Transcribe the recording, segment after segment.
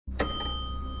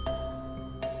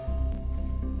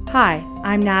Hi,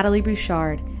 I'm Natalie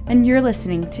Bouchard, and you're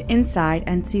listening to Inside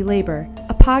NC Labor,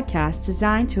 a podcast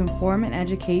designed to inform and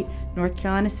educate North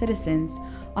Carolina citizens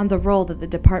on the role that the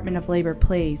Department of Labor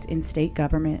plays in state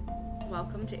government.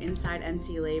 Welcome to Inside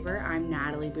NC Labor. I'm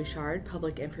Natalie Bouchard,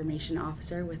 Public Information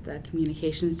Officer with the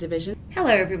Communications Division. Hello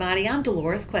everybody, I'm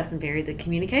Dolores Questenberry, the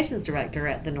Communications Director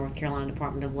at the North Carolina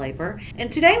Department of Labor.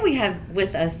 And today we have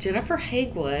with us Jennifer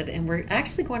Haigwood, and we're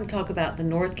actually going to talk about the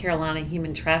North Carolina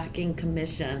Human Trafficking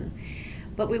Commission.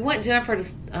 But we want Jennifer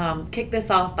to kick this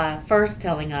off by first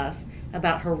telling us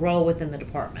about her role within the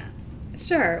department.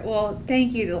 Sure. Well,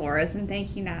 thank you, Dolores, and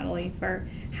thank you, Natalie, for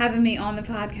having me on the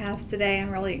podcast today.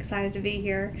 I'm really excited to be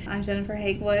here. I'm Jennifer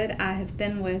Haigwood. I have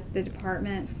been with the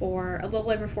department for a little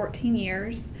over 14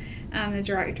 years. I'm the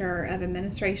Director of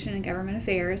Administration and Government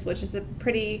Affairs, which is a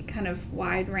pretty kind of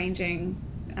wide-ranging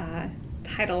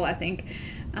title, I think.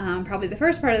 Probably the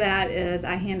first part of that is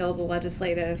I handle the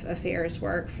legislative affairs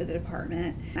work for the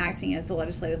department, acting as a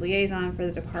legislative liaison for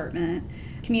the department,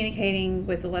 communicating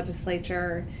with the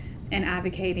legislature, and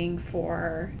advocating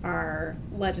for our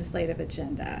legislative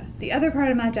agenda. The other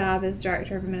part of my job is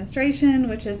Director of Administration,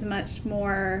 which is much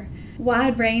more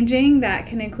wide-ranging. That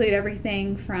can include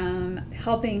everything from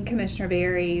helping Commissioner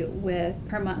Berry with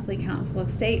her monthly Council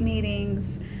of State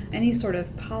meetings, any sort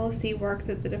of policy work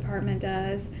that the department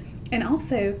does, and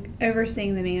also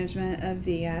overseeing the management of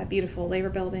the beautiful labor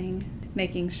building,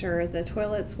 making sure the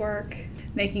toilets work,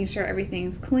 making sure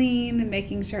everyth's clean,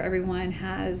 making sure everyone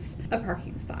has a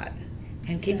parking spot.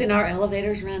 And keeping our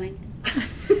elevators running.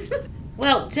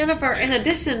 Well, Jennifer, in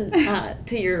addition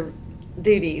to your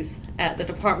duties at the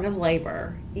Department of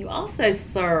Labor, you also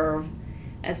serve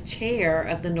as chair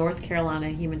of the North Carolina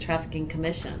Human Trafficking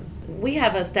Commission. We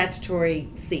have a statutory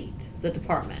seat, the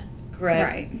department,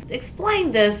 correct? Right.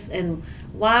 Explain this, and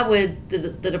why would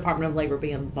the Department of Labor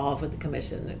be involved with the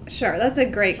commission? Sure, that's a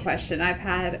great question. I've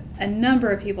had a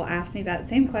number of people ask me that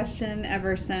same question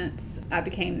ever since I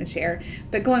became the chair.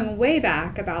 But going way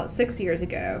back about 6 years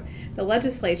ago, the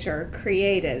legislature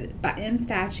created, in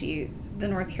statute, the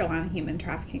North Carolina Human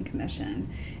Trafficking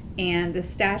Commission. And the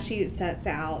statute sets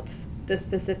out the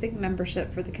specific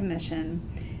membership for the commission,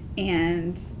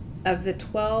 and of the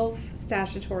 12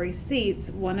 statutory seats,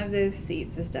 one of those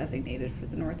seats is designated for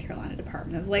the North Carolina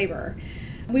Department of Labor.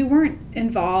 We weren't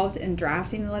involved in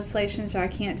drafting the legislation, so I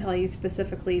can't tell you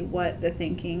specifically what the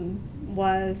thinking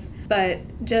was, but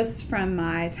just from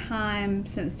my time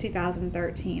since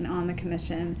 2013 on the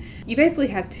commission, you basically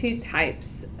have two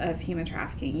types of human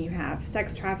trafficking. You have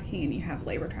sex trafficking and you have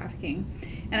labor trafficking.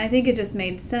 And I think it just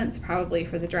made sense probably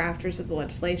for the drafters of the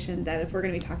legislation that if we're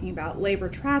going to be talking about labor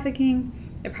trafficking,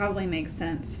 it probably makes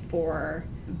sense for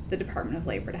the Department of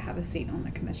Labor to have a seat on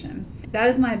the commission. That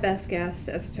is my best guess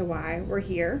as to why we're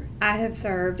here. I have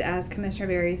served as Commissioner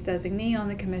Berry's designee on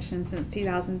the commission since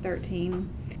 2013.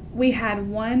 We had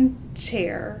one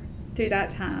chair through that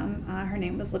time. Her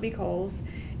name was Libby Coles,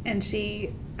 and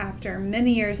she, after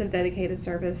many years of dedicated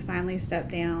service, finally stepped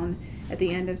down at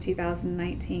the end of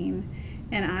 2019.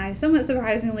 And I, somewhat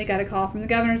surprisingly, got a call from the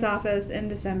governor's office in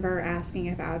December asking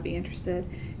if I would be interested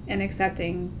in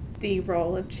accepting the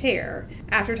role of chair.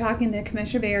 After talking to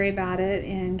Commissioner Berry about it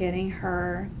and getting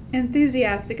her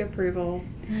enthusiastic approval,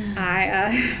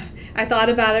 I thought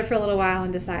about it for a little while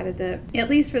and decided that at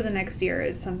least for the next year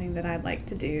it's something that I'd like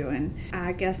to do. And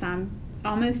I guess I'm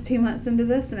almost 2 months into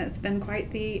this, and it's been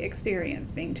quite the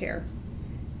experience being chair.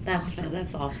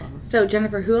 That's awesome. So,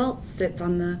 Jennifer, who else sits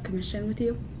on the commission with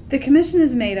you? The commission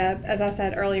is made up, as I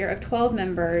said earlier, of 12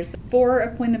 members, 4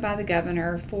 appointed by the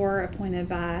governor, 4 appointed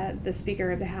by the Speaker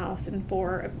of the House, and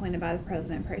 4 appointed by the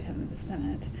President Pro Tem of the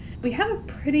Senate. We have a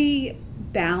pretty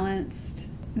balanced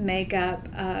makeup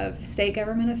of state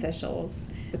government officials,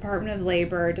 Department of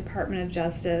Labor, Department of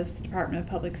Justice, Department of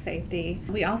Public Safety.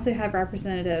 We also have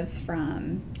representatives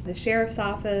from the Sheriff's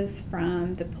Office,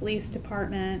 from the Police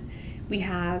Department. We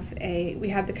have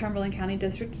the Cumberland County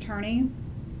District Attorney,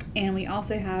 and we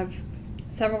also have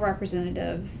several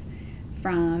representatives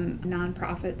from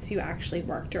nonprofits who actually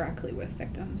work directly with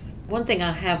victims. One thing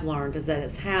I have learned is that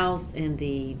it's housed in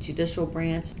the judicial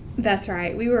branch. That's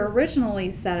right. We were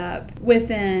originally set up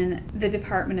within the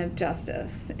Department of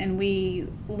Justice, and we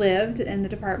lived in the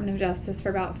Department of Justice for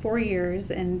about 4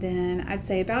 years, and then I'd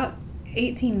say about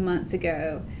 18 months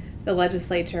ago, the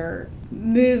legislature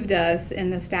moved us in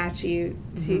the statute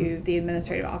to the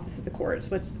Administrative Office of the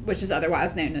Courts, which is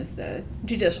otherwise known as the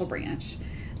judicial branch.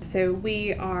 So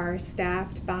we are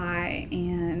staffed by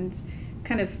and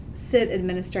kind of sit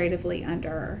administratively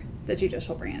under the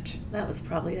judicial branch. That was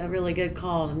probably a really good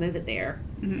call to move it there.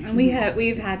 And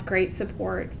we've had great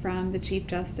support from the Chief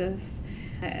Justice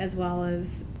as well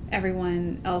as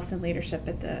everyone else in leadership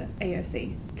at the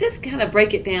AOC. Just kind of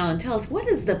break it down and tell us, what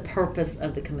is the purpose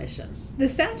of the commission? The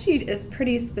statute is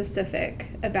pretty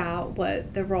specific about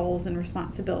what the roles and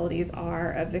responsibilities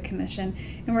are of the commission,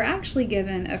 and we're actually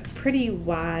given a pretty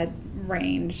wide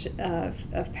range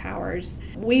of powers.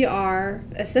 We are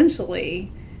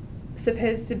essentially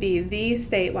supposed to be the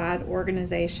statewide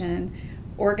organization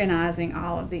organizing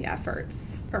all of the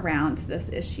efforts around this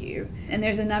issue. And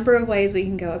there's a number of ways we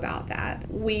can go about that.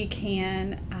 We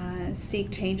can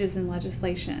seek changes in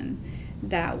legislation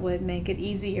that would make it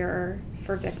easier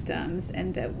for victims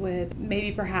and that would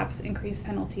maybe perhaps increase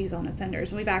penalties on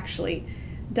offenders. We've actually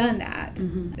done that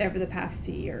over the past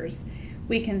few years.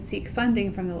 We can seek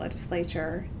funding from the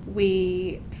legislature.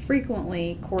 We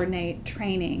frequently coordinate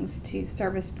trainings to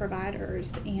service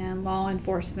providers and law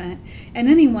enforcement and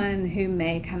anyone who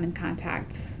may come in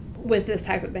contact with this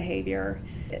type of behavior.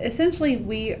 Essentially,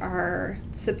 we are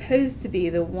supposed to be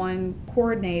the one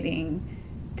coordinating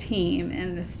team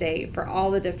in the state for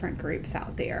all the different groups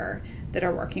out there that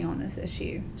are working on this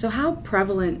issue. So how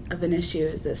prevalent of an issue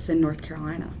is this in North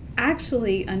Carolina?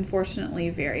 Actually, unfortunately,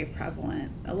 very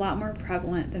prevalent. A lot more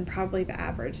prevalent than probably the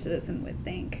average citizen would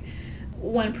think.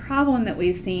 One problem that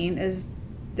we've seen is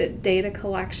that data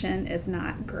collection is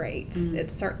not great.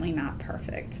 It's certainly not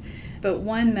perfect. But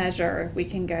one measure we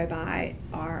can go by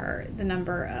are the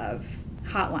number of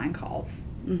hotline calls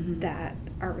that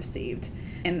are received.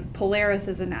 And Polaris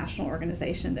is a national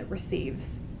organization that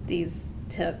receives these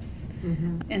tips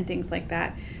and things like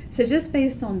that. So just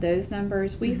based on those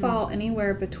numbers, we fall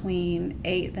anywhere between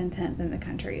 8th and 10th in the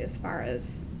country as far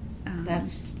as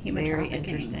that's human very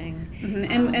trafficking. Interesting.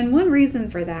 And one reason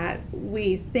for that,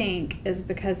 we think, is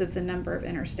because of the number of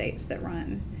interstates that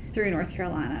run through North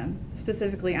Carolina,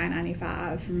 specifically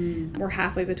I-95. We're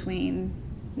halfway between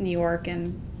New York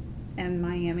and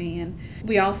Miami, and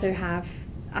we also have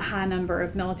a high number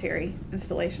of military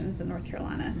installations in North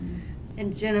Carolina.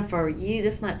 And Jennifer,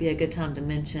 this might be a good time to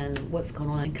mention what's going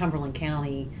on in Cumberland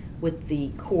County with the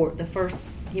court, the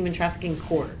first human trafficking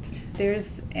court.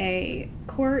 There's a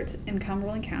court in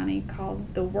Cumberland County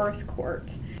called the Worth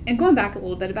Court. And going back a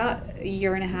little bit, about a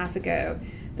year and a half ago,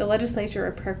 the legislature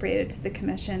appropriated to the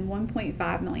commission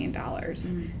 $1.5 million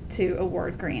to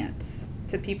award grants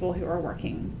to people who are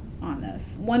working on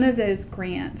this. One of those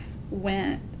grants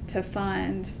went to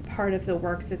fund part of the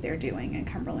work that they're doing in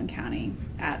Cumberland County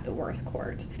at the Worth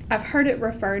Court. I've heard it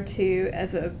referred to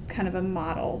as a kind of a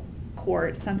model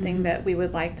court, something that we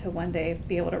would like to one day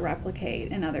be able to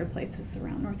replicate in other places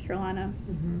around North Carolina.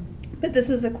 But this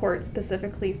is a court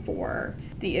specifically for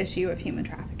the issue of human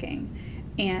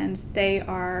trafficking. And they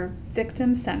are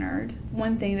victim-centered.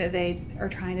 One thing that they are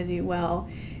trying to do well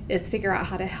is figure out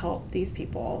how to help these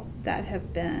people that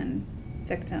have been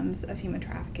victims of human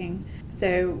trafficking.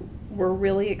 So we're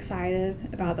really excited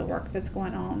about the work that's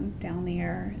going on down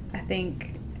there. I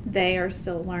think they are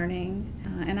still learning,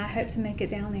 and I hope to make it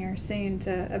down there soon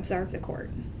to observe the court.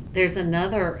 There's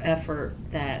another effort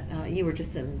that you were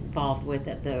just involved with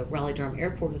at the Raleigh-Durham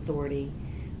Airport Authority,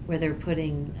 where they're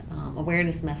putting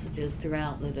awareness messages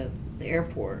throughout the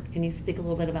airport. Can you speak a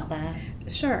little bit about that?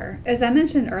 Sure. As I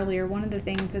mentioned earlier, one of the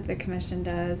things that the commission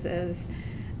does is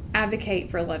advocate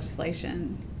for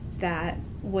legislation that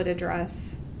would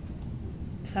address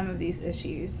some of these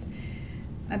issues.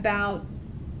 About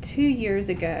 2 years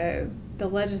ago, the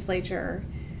legislature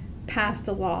passed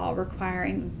a law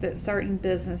requiring that certain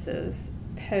businesses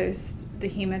post the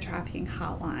human trafficking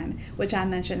hotline, which I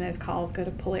mentioned those calls go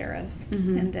to Polaris,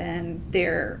 and then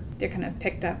they're kind of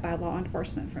picked up by law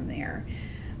enforcement from there.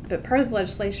 But part of the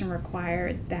legislation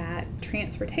required that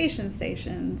transportation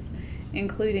stations,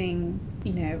 including,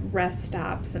 rest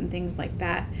stops and things like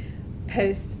that,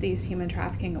 post these human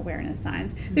trafficking awareness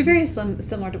signs. They're very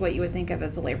similar to what you would think of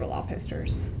as the labor law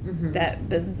posters that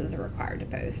businesses are required to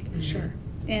post. Sure.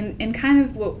 And kind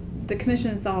of what the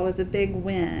commission saw was a big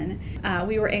win.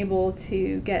 We were able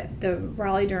to get the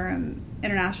Raleigh-Durham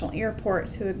International Airport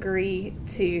to agree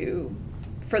to,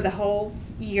 for the whole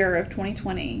year of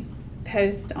 2020,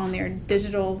 post on their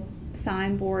digital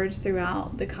signboards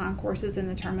throughout the concourses and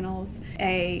the terminals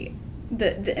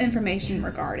the information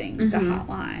regarding the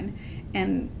hotline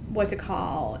and what to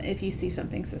call if you see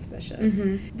something suspicious.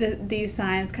 These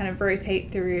signs kind of rotate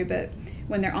through, but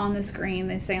when they're on the screen,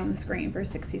 they stay on the screen for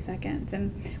 60 seconds.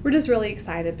 And we're just really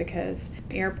excited because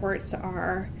airports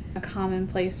are a common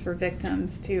place for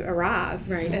victims to arrive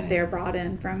if they're brought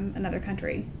in from another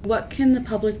country. What can the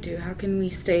public do? How can we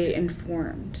stay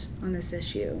informed on this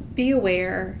issue? Be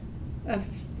aware of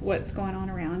what's going on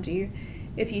around you.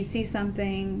 If you see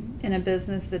something in a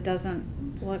business that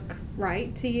doesn't look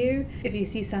right to you, if you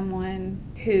see someone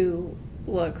who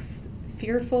looks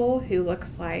fearful, who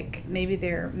looks like maybe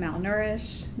they're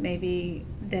malnourished, maybe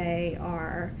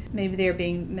they're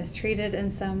being mistreated in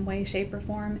some way, shape, or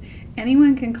form,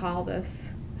 anyone can call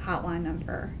this hotline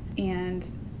number. And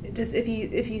just if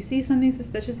you see something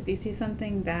suspicious, if you see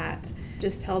something that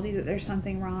just tells you that there's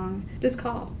something wrong, just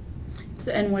call.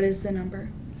 So, and what is the number?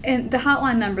 And the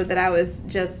hotline number that I was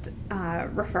just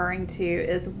referring to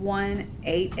is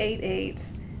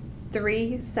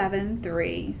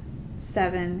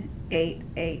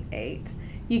 1-888-373-7888.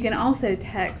 You can also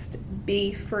text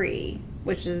Be Free,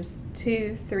 which is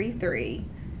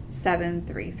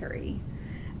 233-733.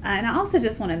 And I also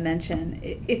just want to mention,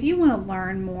 if you want to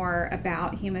learn more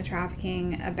about human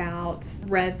trafficking, about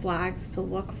red flags to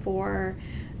look for,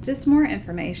 just more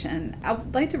information, I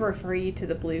would like to refer you to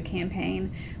the Blue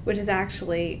Campaign, which is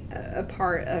actually a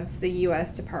part of the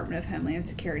U.S. Department of Homeland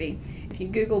Security. If you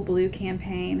Google Blue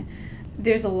Campaign,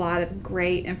 there's a lot of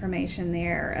great information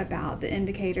there about the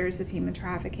indicators of human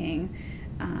trafficking.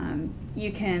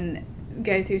 You can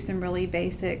go through some really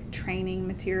basic training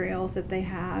materials that they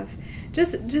have,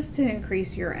 just to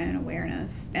increase your own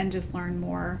awareness and just learn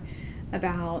more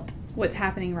about what's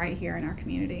happening right here in our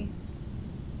community.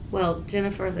 Well,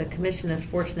 Jennifer, the commission is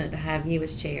fortunate to have you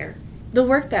as chair. The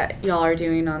work that y'all are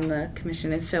doing on the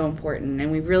commission is so important, and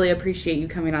we really appreciate you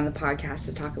coming on the podcast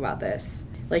to talk about this.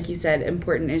 Like you said,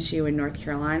 important issue in North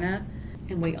Carolina.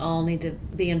 And we all need to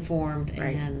be informed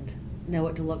Right. and know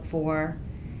what to look for.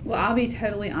 Well, I'll be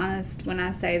totally honest when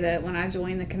I say that when I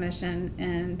joined the commission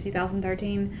in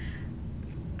 2013,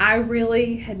 I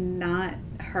really had not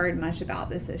heard much about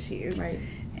this issue. Right.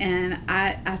 And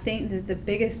I think that the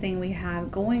biggest thing we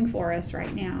have going for us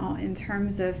right now in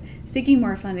terms of seeking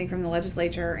more funding from the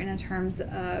legislature and in terms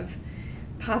of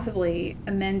possibly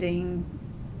amending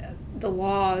the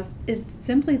laws is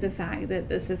simply the fact that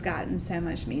this has gotten so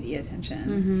much media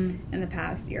attention in the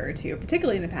past year or two,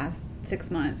 particularly in the past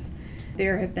 6 months.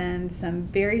 There have been some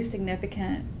very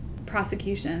significant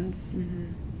prosecutions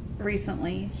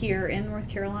recently here in North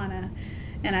Carolina.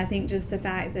 And I think just the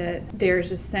fact that there's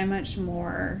just so much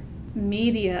more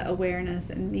media awareness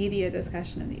and media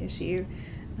discussion of the issue,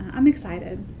 I'm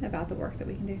excited about the work that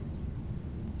we can do.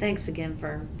 Thanks again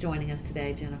for joining us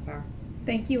today, Jennifer.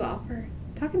 Thank you all for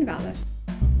talking about this.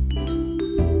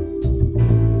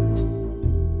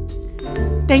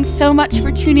 Thanks so much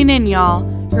for tuning in, y'all.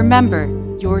 Remember,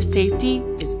 your safety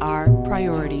is our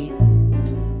priority.